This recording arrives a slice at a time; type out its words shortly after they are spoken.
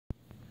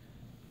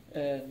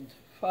and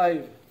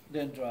 5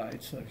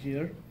 dendrites are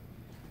here.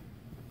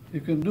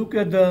 You can look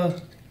at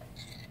the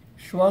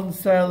Schwann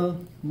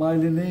cell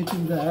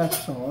myelinating the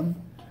axon,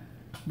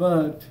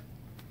 but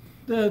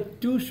the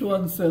two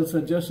Schwann cells,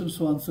 adjacent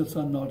Schwann cells,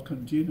 are not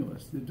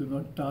continuous. They do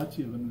not touch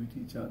even with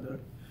each other.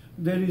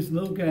 There is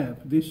no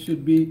gap. This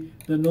should be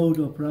the node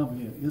of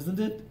Bravia, isn't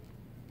it?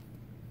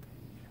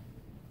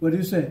 What do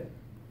you say?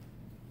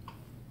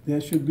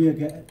 There should be a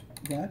gap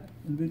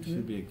in between? There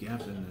should be a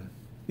gap in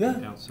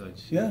the outside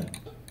sheet. Yeah,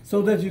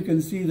 so that you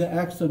can see the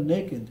axon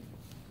naked,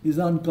 is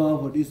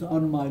uncovered, is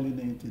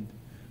unmyelinated.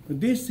 But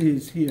this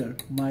is here,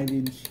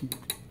 myelin sheet,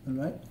 all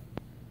right?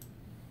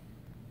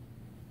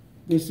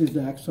 This is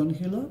the axon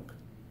hillock,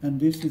 and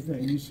this is the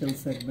initial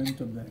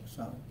segment of the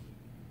axon.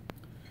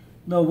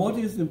 Now, what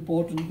is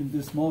important in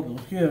this model?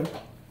 Here,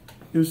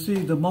 you see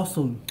the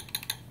muscle,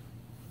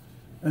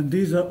 and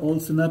these are all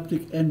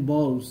synaptic end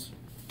balls.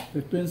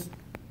 That means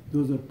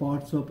those are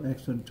parts of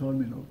axon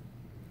terminal.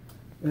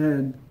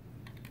 And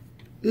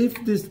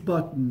if this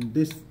button,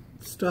 these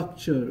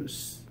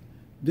structures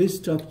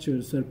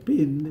are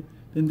pinned,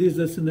 then these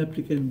are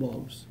synaptic end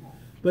balls.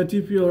 But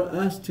if you are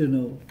asked to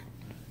know,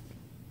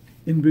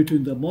 in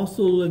between the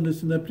muscle and the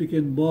synaptic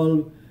end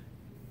ball,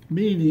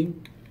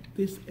 meaning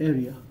this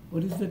area.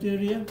 What is that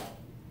area?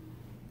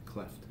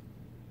 Cleft.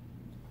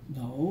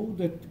 No,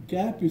 that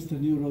gap is the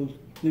neural,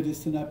 that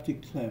is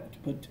synaptic cleft.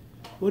 But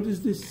what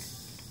is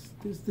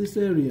this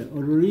area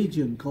or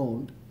region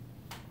called?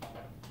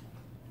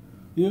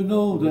 You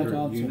know that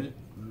answer. Unit?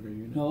 Motor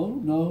unit?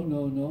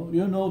 No.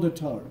 You know the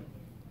term.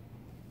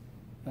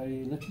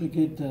 Let me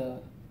get the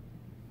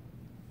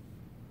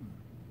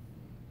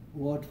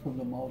word from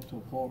the mouth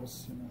of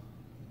horse,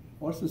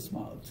 horse's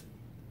mouth.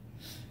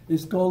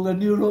 It's called the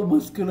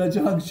neuromuscular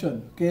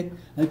junction, okay?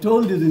 I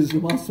told you this is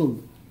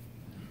muscle.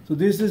 So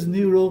this is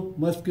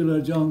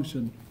neuromuscular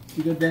junction.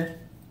 You get that?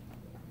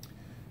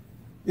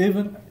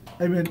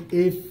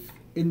 If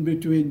in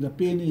between, the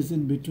pin is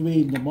in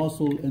between the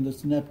muscle and the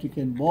synaptic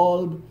end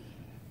bulb,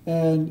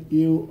 and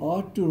you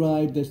ought to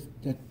write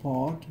that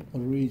part or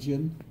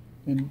region,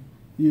 and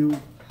you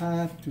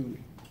have to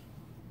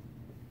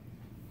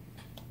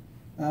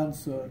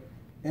answer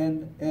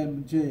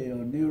NMJ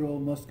or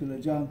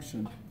neuromuscular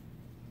junction.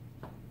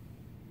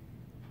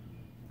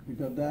 You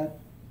got that?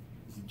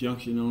 Is the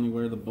junction only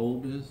where the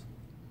bulb is,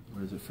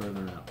 or is it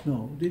further out?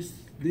 No, this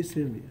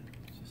area.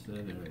 Just that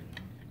area.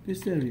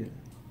 This area.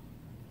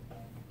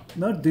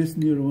 Not this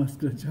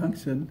neuromuscular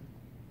junction,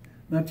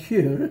 not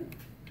here,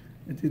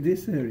 it is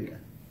this area.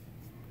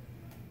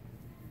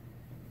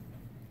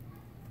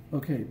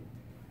 Okay,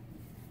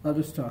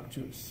 other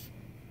structures.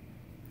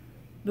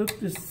 Look,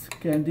 this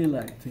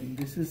candy-like thing,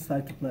 this is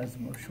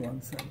cytoplasm of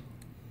Schwann cell.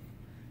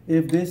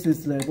 If this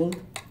is labeled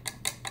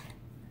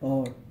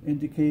or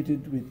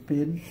indicated with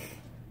pin,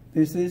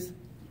 this is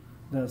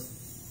the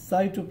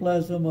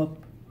cytoplasm of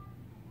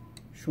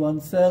Schwann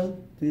cell,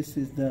 this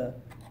is the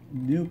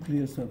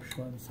nucleus of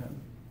Schwann cell.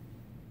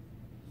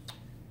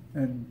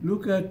 And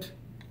look at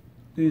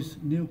these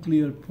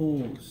nuclear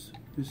pores.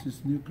 This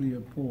is nuclear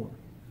pore.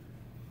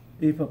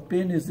 If a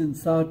pin is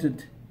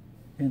inserted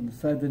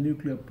inside the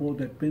nuclear pore,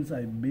 that means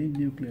I mean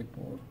nuclear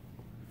pore.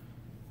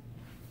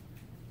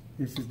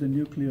 This is the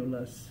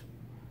nucleolus.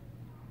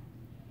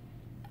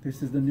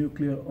 This is the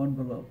nuclear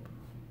envelope.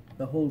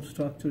 The whole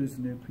structure is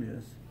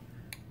nucleus.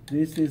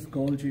 This is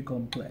Golgi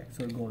complex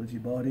or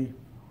Golgi body,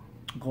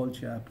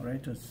 Golgi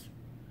apparatus.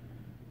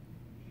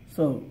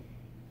 So,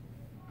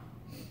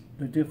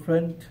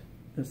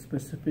 the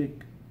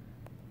specific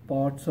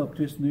parts of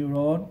this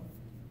neuron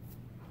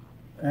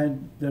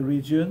and the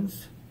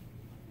regions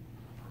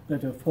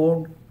that are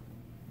formed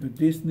with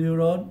this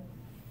neuron,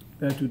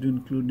 that would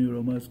include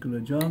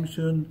neuromuscular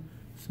junction,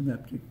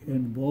 synaptic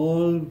end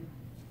bulb.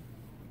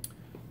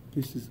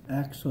 This is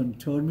axon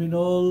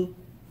terminal,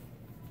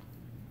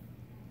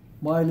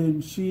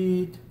 myelin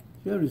sheet,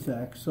 here is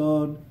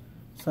axon,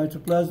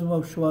 cytoplasm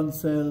of Schwann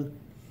cell,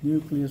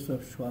 nucleus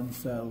of Schwann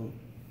cell,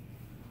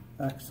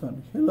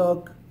 axon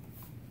hillock,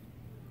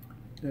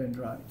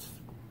 dendrites.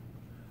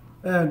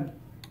 And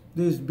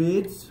these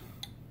beads,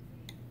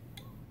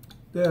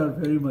 they are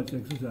very much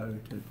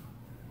exaggerated.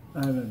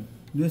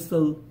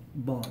 Nissl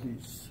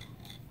bodies.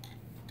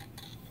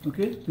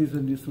 Okay, these are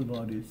Nissl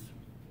bodies,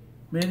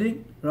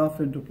 meaning rough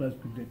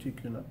endoplasmic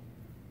reticulum.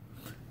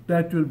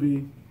 That will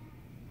be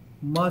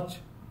much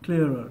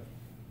clearer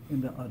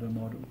in the other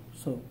model.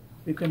 So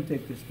you can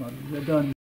take this model. We are done.